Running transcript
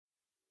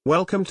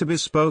Welcome to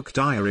Bespoke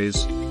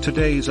Diaries.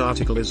 Today's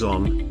article is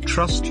on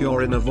Trust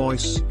Your Inner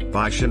Voice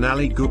by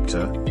Shonali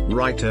Gupta,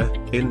 writer,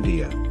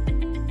 India.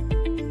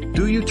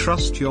 Do you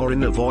trust your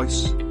inner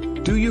voice?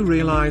 Do you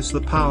realize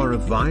the power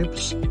of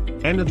vibes?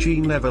 Energy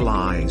never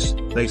lies,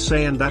 they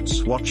say, and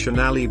that's what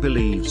Shonali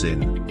believes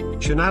in.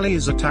 Shonali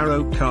is a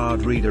tarot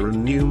card reader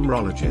and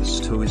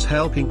numerologist who is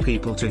helping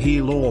people to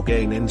heal or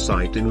gain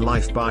insight in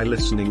life by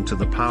listening to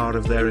the power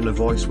of their inner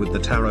voice with the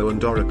tarot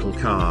and oracle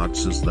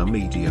cards as the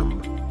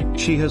medium.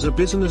 She has a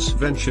business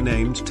venture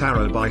named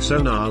Tarot by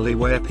Sonali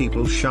where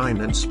people shine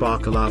and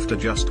sparkle after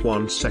just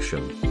one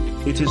session.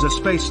 It is a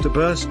space to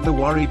burst the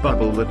worry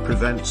bubble that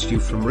prevents you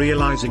from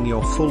realizing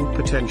your full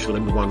potential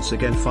and once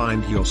again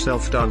find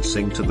yourself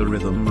dancing to the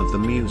rhythm of the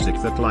music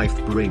that life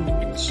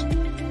brings.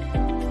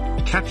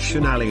 Catch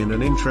Shonali in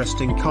an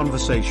interesting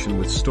conversation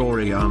with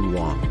Story on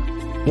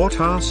 1. What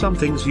are some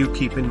things you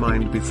keep in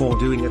mind before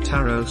doing a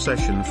tarot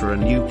session for a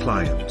new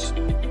client?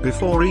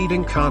 Before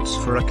reading cards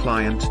for a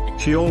client,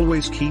 she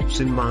always keeps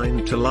in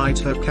mind to light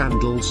her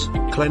candles,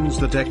 cleanse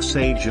the deck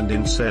sage and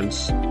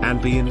incense,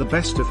 and be in the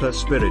best of her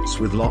spirits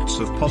with lots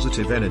of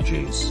positive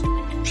energies.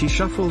 She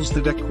shuffles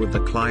the deck with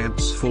the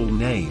client's full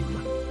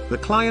name. The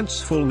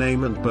client's full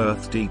name and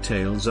birth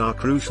details are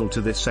crucial to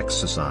this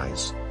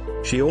exercise.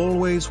 She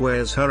always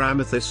wears her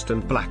amethyst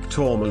and black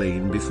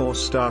tourmaline before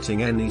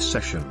starting any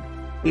session.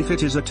 If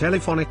it is a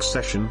telephonic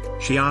session,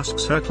 she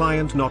asks her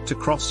client not to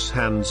cross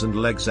hands and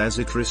legs as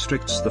it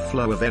restricts the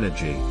flow of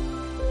energy.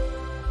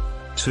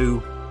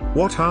 2.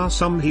 What are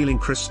some healing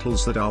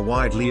crystals that are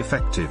widely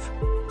effective?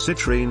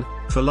 Citrine,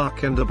 for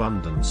luck and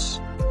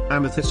abundance.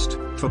 Amethyst,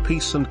 for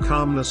peace and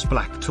calmness.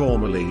 Black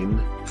tourmaline,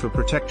 for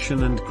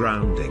protection and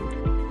grounding.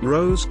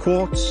 Rose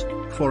quartz,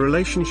 for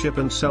relationship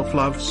and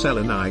self-love.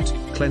 Selenite,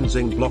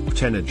 cleansing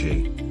blocked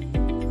energy.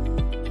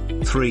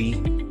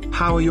 3.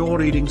 How are your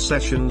reading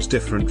sessions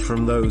different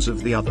from those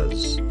of the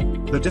others?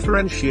 The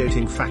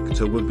differentiating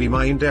factor would be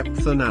my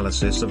in-depth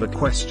analysis of a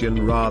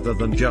question rather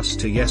than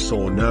just a yes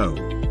or no.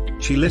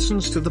 She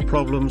listens to the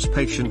problems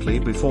patiently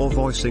before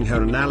voicing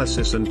her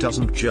analysis and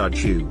doesn't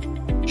judge you.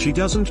 She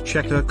doesn't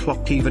check her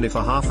clock even if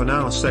a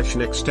half-an-hour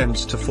session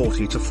extends to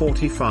 40 to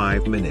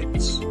 45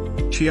 minutes.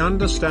 She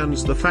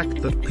understands the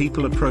fact that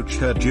people approach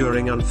her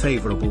during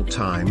unfavorable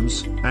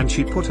times, and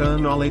she put her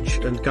knowledge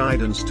and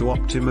guidance to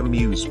optimum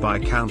use by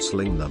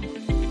counseling them.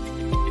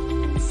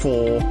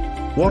 4.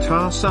 What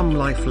are some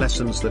life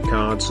lessons that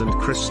cards and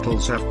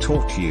crystals have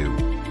taught you?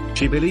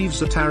 She believes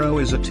the tarot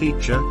is a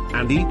teacher,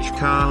 and each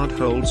card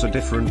holds a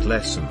different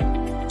lesson.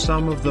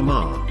 Some of them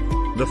are: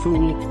 the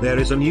Fool, there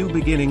is a new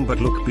beginning but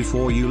look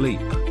before you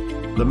leap.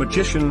 The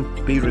Magician,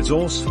 be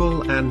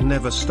resourceful and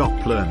never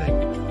stop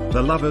learning.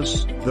 The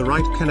Lovers, the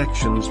right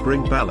connections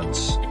bring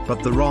balance,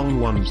 but the wrong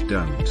ones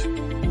don't.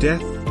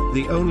 Death,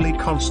 the only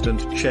constant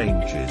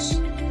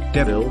changes.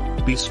 Devil,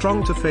 be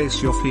strong to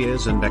face your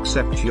fears and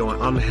accept your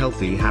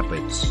unhealthy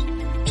habits.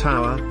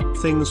 Tower,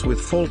 things with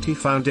faulty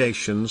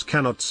foundations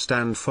cannot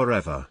stand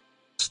forever.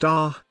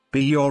 Star,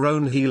 be your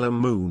own healer.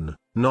 Moon,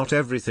 not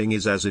everything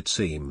is as it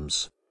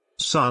seems.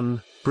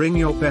 Sun, bring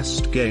your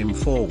best game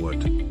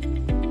forward.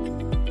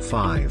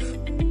 5.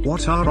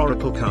 What are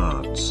oracle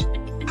cards?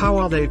 How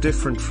are they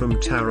different from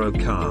tarot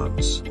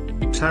cards?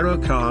 Tarot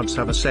cards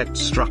have a set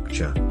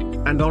structure,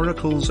 and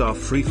oracles are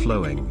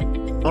free-flowing.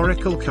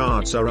 Oracle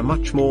cards are a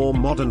much more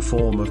modern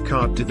form of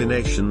card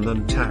divination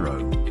than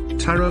tarot.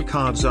 Tarot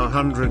cards are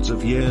hundreds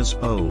of years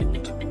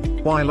old,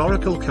 while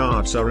oracle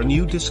cards are a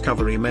new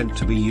discovery meant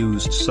to be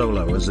used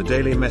solo as a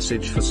daily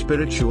message for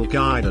spiritual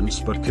guidance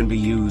but can be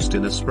used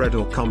in a spread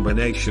or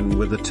combination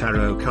with a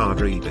tarot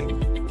card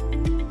reading.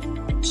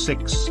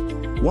 6.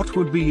 What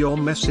would be your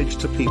message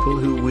to people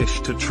who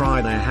wish to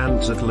try their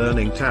hands at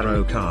learning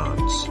tarot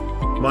cards?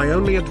 My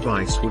only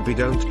advice would be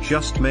don't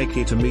just make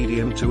it a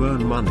medium to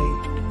earn money.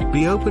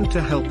 Be open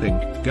to helping,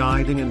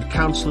 guiding and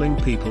counseling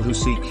people who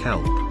seek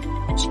help.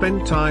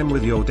 Spend time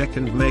with your deck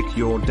and make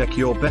your deck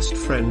your best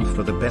friend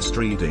for the best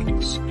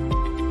readings.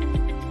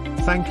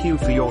 Thank you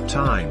for your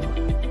time.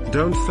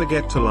 Don't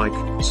forget to like,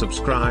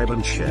 subscribe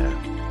and share.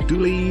 Do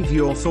leave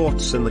your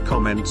thoughts in the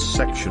comments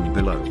section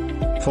below.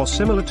 For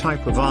similar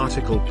type of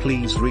article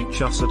please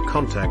reach us at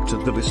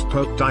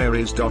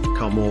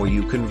contact@thebespokediaries.com or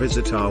you can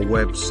visit our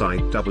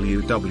website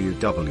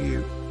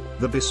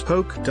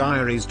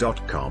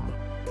www.thebespokediaries.com.